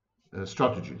Machiavellian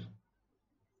strategies.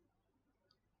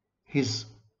 His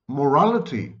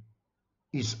morality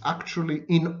is actually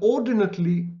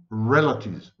inordinately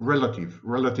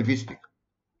relativistic.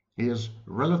 He has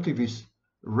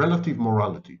relative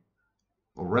morality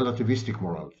or relativistic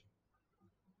morality.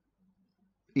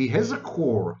 He has a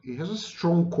core, he has a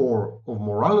strong core of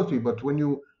morality, but when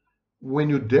you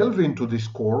delve into this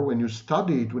core, when you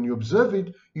study it, when you observe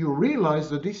it, you realize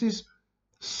that this is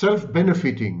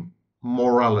self-benefiting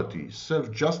morality,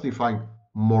 self-justifying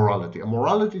morality, a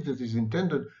morality that is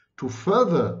intended to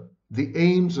further the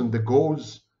aims and the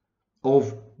goals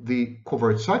of the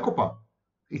covert psychopath.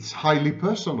 It's highly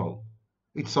personal.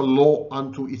 It's a law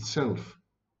unto itself.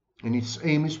 And its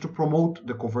aim is to promote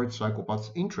the covert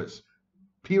psychopath's interests.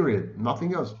 Period.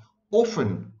 Nothing else.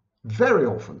 Often, very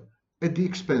often, at the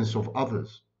expense of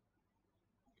others.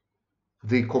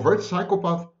 The covert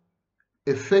psychopath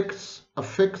affects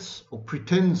or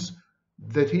pretends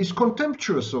that he is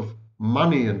contemptuous of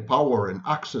money and power and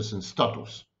access and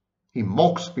status. He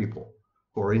mocks people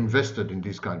who are invested in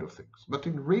these kind of things. But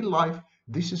in real life,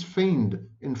 this is feigned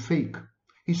and fake.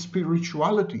 his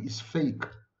spirituality is fake.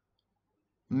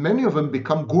 Many of them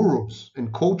become gurus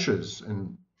and coaches,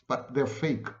 but they're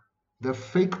fake. They're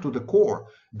fake to the core.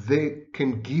 They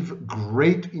can give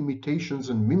great imitations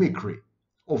and mimicry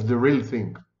of the real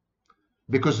thing,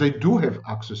 because they do have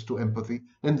access to empathy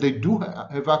and they do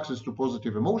have access to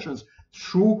positive emotions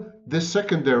through the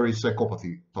secondary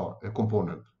psychopathy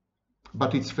component.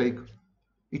 But it's fake.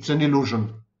 It's an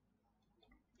illusion.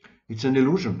 It's an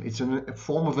illusion. It's a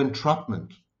form of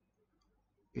entrapment.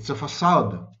 It's a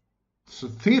facade. It's a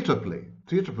theater play,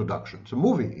 theater production. It's a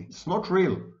movie. It's not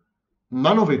real.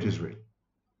 None of it is real.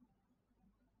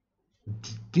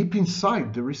 Deep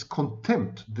inside, there is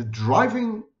contempt. The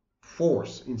driving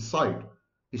force inside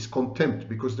is contempt,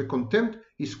 because the contempt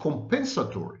is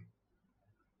compensatory.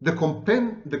 The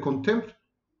contempt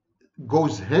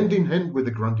goes hand in hand with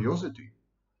the grandiosity.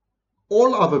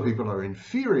 All other people are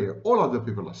inferior. All other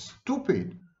people are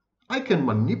stupid. I can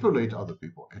manipulate other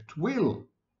people at will.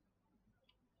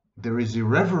 There is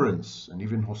irreverence and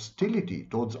even hostility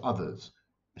towards others,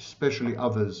 especially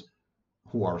others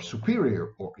who are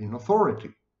superior or in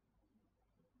authority.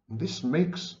 This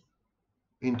makes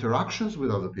interactions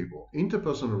with other people,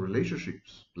 interpersonal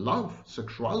relationships, love,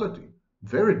 sexuality,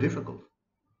 very difficult.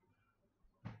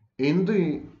 In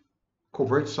the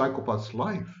covert psychopath's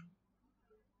life,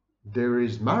 there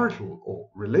is marital or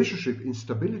relationship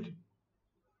instability.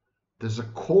 There's a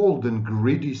cold and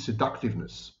greedy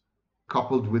seductiveness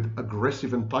coupled with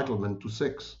aggressive entitlement to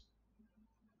sex.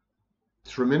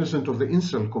 It's reminiscent of the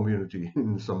incel community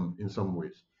in some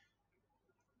ways.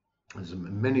 There's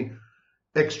many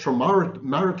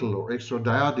extramarital or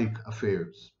extradyadic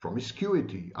affairs,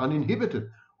 promiscuity, uninhibited,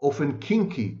 often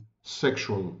kinky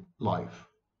sexual life.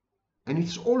 And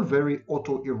it's all very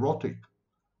autoerotic.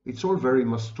 It's all very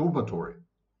masturbatory.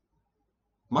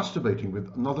 Masturbating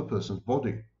with another person's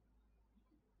body.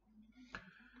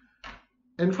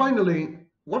 And finally,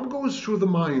 what goes through the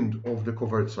mind of the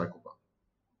covert psychopath?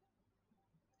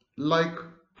 Like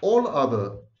all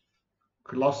other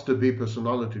cluster B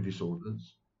personality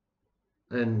disorders,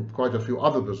 and quite a few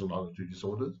other personality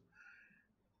disorders,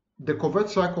 the covert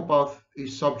psychopath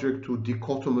is subject to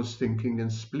dichotomous thinking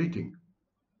and splitting.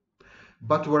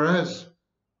 But whereas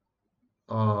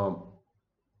a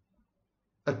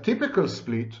typical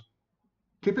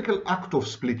act of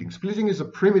splitting is a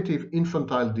primitive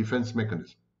infantile defense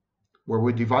mechanism where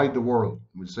we divide the world.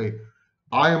 We say,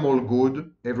 I am all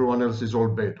good, everyone else is all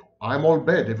bad. I'm all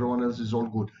bad, everyone else is all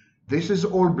good. This is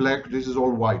all black, this is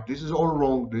all white. This is all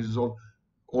wrong, this is all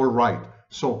right.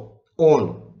 So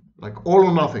all, like all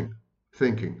or nothing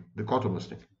thinking, dichotomous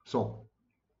thinking. So,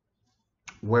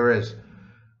 whereas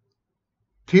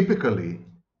typically,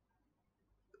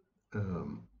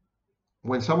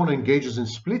 when someone engages in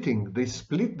splitting, they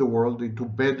split the world into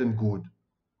bad and good,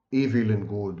 evil and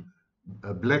good,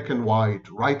 black and white,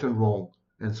 right and wrong,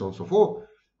 and so on and so forth.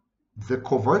 The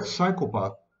covert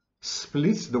psychopath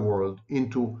splits the world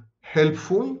into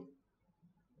helpful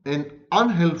and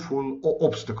unhelpful or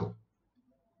obstacle.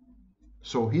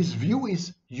 So his view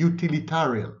is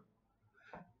utilitarian.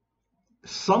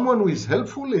 Someone who is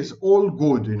helpful is all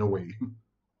good in a way.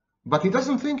 But he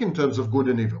doesn't think in terms of good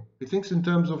and evil. He thinks in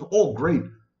terms of, oh, great,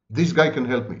 this guy can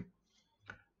help me.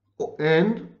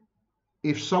 And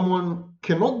if someone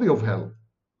cannot be of help,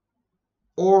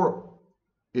 or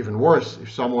even worse,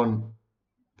 if someone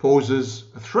poses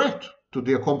a threat to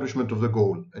the accomplishment of the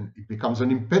goal and it becomes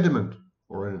an impediment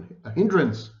or a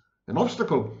hindrance, an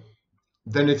obstacle,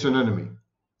 then it's an enemy.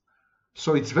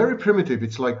 So it's very primitive.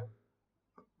 It's like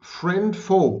friend,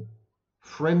 foe,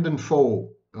 friend and foe,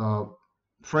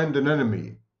 friend and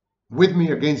enemy, with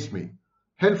me, against me,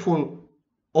 helpful,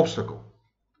 obstacle.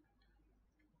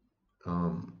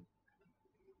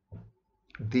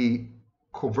 The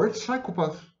covert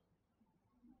psychopath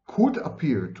could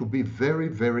appear to be very,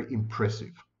 very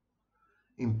impressive,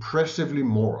 impressively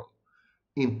moral,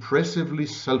 impressively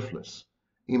selfless,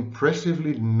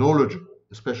 impressively knowledgeable,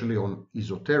 especially on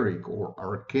esoteric or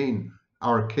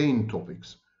arcane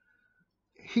topics.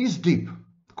 He's deep.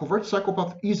 The covert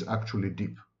psychopath is actually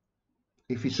deep.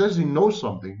 If he says he knows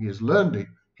something, he has learned it,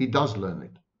 he does learn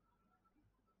it.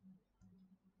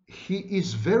 He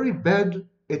is very bad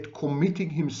at committing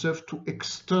himself to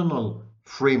external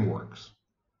frameworks.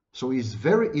 So he's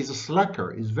a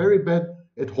slacker. He's very bad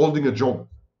at holding a job.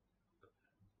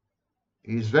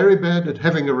 He's very bad at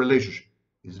having a relationship.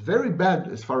 He's very bad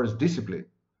as far as discipline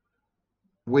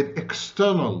with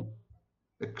externally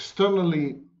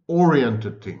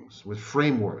oriented things, with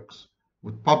frameworks,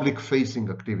 with public-facing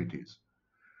activities.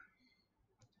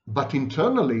 But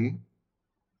internally,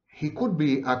 he could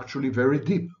be actually very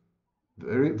deep,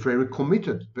 very, very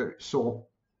committed. So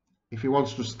If he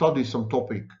wants to study some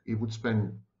topic, he would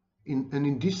spend he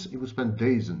would spend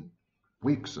days and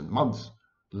weeks and months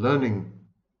learning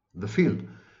the field.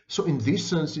 So in this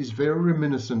sense, it's very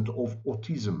reminiscent of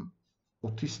autism,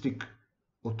 autistic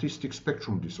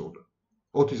spectrum disorder,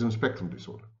 autism spectrum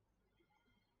disorder.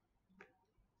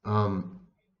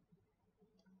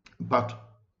 But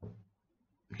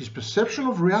his perception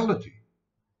of reality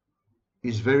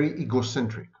is very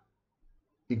egocentric,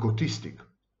 egotistic.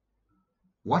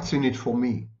 What's in it for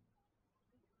me?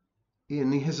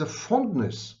 And he has a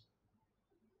fondness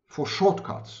for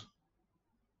shortcuts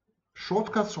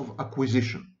of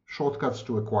acquisition, shortcuts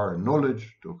to acquire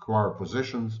knowledge, to acquire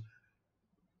possessions,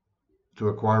 to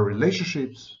acquire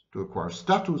relationships, to acquire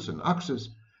status and access.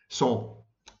 So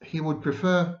he would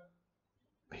prefer,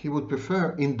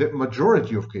 in the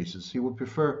majority of cases, he would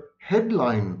prefer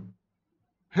headline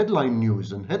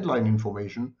news and headline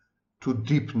information to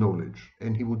deep knowledge,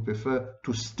 and he would prefer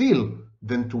to steal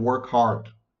than to work hard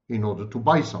in order to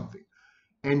buy something.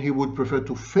 And he would prefer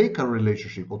to fake a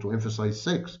relationship or to emphasize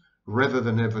sex rather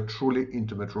than have a truly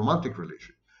intimate romantic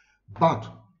relationship. But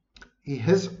he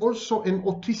has also an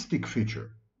autistic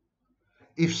feature.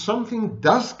 If something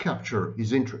does capture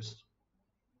his interest,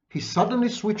 he suddenly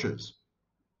switches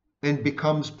and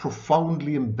becomes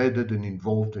profoundly embedded and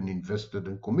involved and invested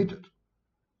and committed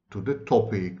to the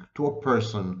topic, to a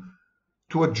person,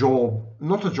 to a job,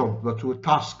 not a job, but to a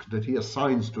task that he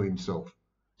assigns to himself,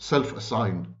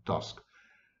 self-assigned task,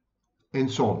 and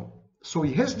so on. So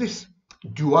he has this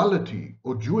duality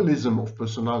or dualism of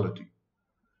personality.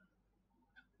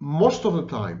 Most of the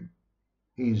time,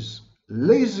 he's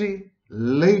lazy,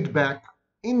 laid back,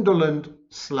 indolent,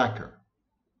 slacker,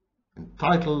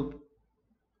 entitled,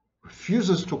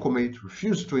 refuses to commit,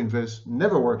 refuses to invest,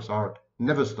 never works hard,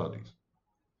 never studies,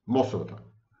 most of the time.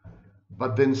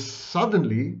 But then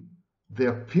suddenly there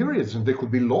are periods, and they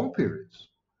could be long periods,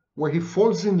 where he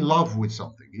falls in love with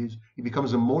something. He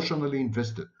becomes emotionally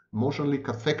invested, emotionally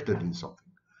affected in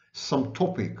something, some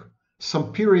topic,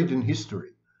 some period in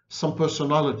history, some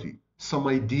personality, some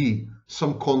idea,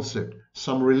 some concept,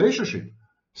 some relationship,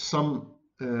 some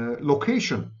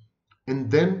location, and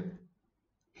then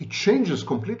he changes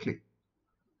completely.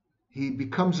 He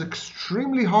becomes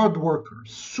extremely hard worker,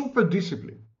 super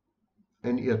disciplined,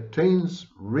 and he attains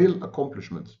real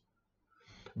accomplishments.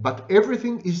 But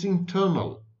everything is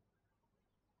internal.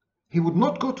 He would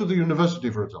not go to the university,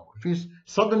 for example. If he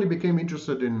suddenly became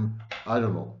interested in, I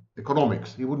don't know,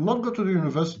 economics, he would not go to the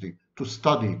university to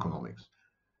study economics.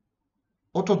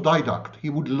 Autodidact, he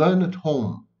would learn at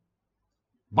home,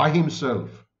 by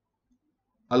himself,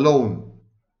 alone.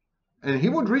 And he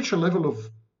would reach a level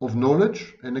of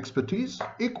knowledge and expertise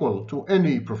equal to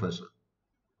any professor.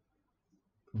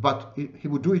 But he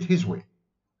would do it his way,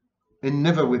 and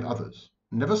never with others.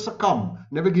 Never succumb,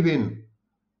 never give in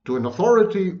to an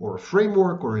authority or a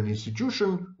framework or an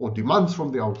institution or demands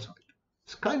from the outside.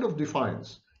 It's kind of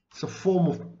defiance. It's a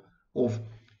form of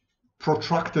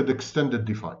protracted, extended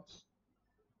defiance.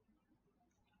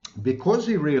 Because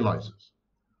he realizes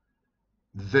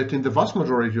that in the vast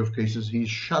majority of cases he's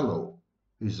shallow,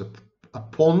 he's a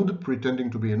pond pretending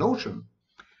to be an ocean,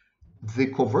 the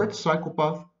covert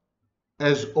psychopath,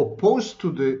 as opposed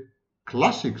to the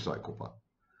classic psychopath,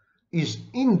 is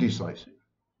indecisive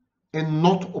and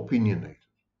not opinionated.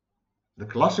 The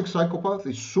classic psychopath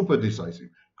is super decisive,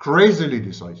 crazily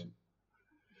decisive.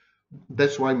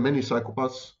 That's why many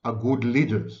psychopaths are good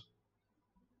leaders.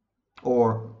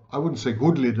 Or I wouldn't say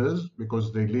good leaders,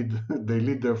 because they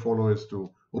lead their followers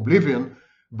to oblivion,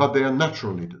 but they are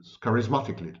natural leaders,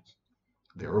 charismatic leaders.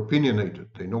 They are opinionated,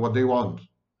 they know what they want,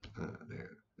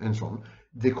 and so on.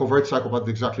 The covert psychopath is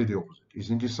exactly the opposite.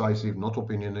 He's indecisive, not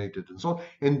opinionated, and so on.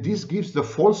 And this gives the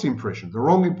false impression, the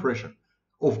wrong impression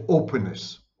of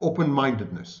openness,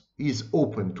 open-mindedness. He's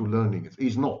open to learning it.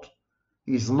 He's not.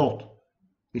 He's not.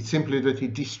 It's simply that he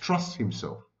distrusts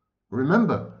himself.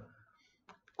 Remember,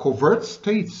 covert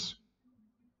states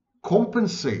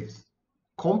compensate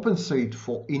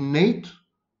for innate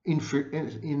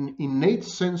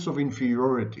sense of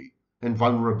inferiority and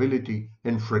vulnerability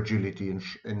and fragility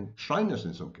and shyness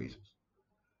in some cases.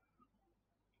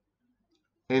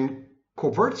 And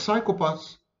covert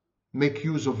psychopaths make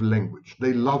use of language.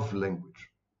 They love language.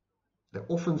 They're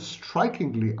often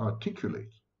strikingly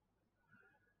articulate.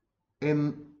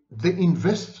 And they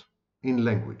invest in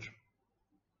language.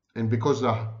 And because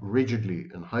they're rigidly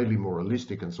and highly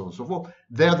moralistic and so on and so forth,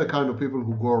 they're the kind of people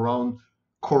who go around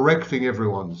correcting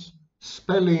everyone's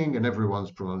spelling and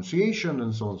everyone's pronunciation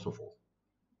and so on and so forth.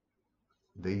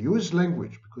 They use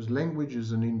language because language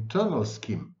is an internal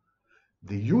scheme.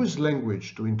 They use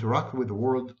language to interact with the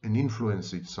world and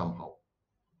influence it somehow.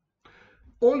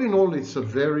 all in all, it's a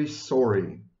very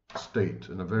sorry state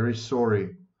and a very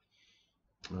sorry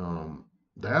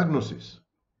diagnosis.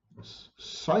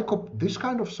 This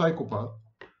kind of psychopath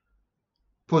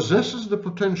possesses the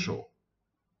potential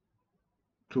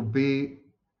to be,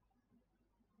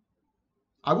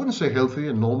 I wouldn't say healthy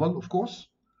and normal, of course,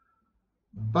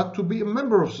 but to be a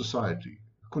member of society,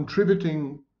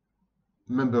 contributing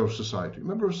member of society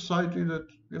that,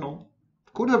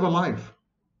 could have a life.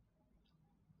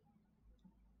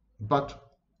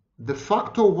 But the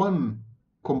factor one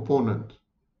component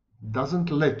doesn't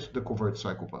let the covert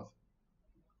psychopath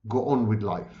go on with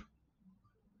life.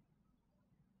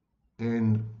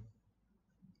 And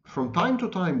from time to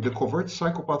time, the covert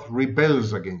psychopath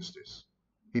rebels against this.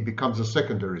 He becomes a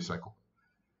secondary psychopath,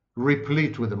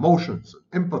 replete with emotions,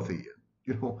 empathy,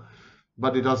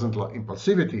 but it doesn't last,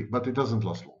 impulsivity, but it doesn't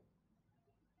last long.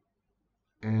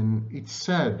 And it's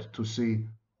sad to see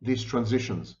these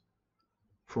transitions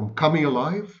from coming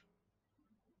alive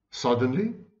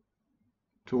suddenly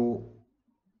to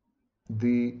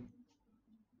the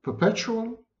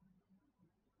perpetual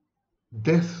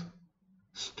death-like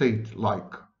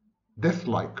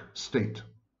state,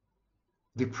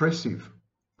 depressive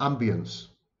ambience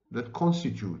that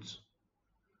constitute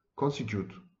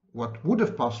what would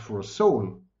have passed for a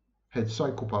soul had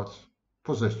psychopaths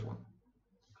possessed one.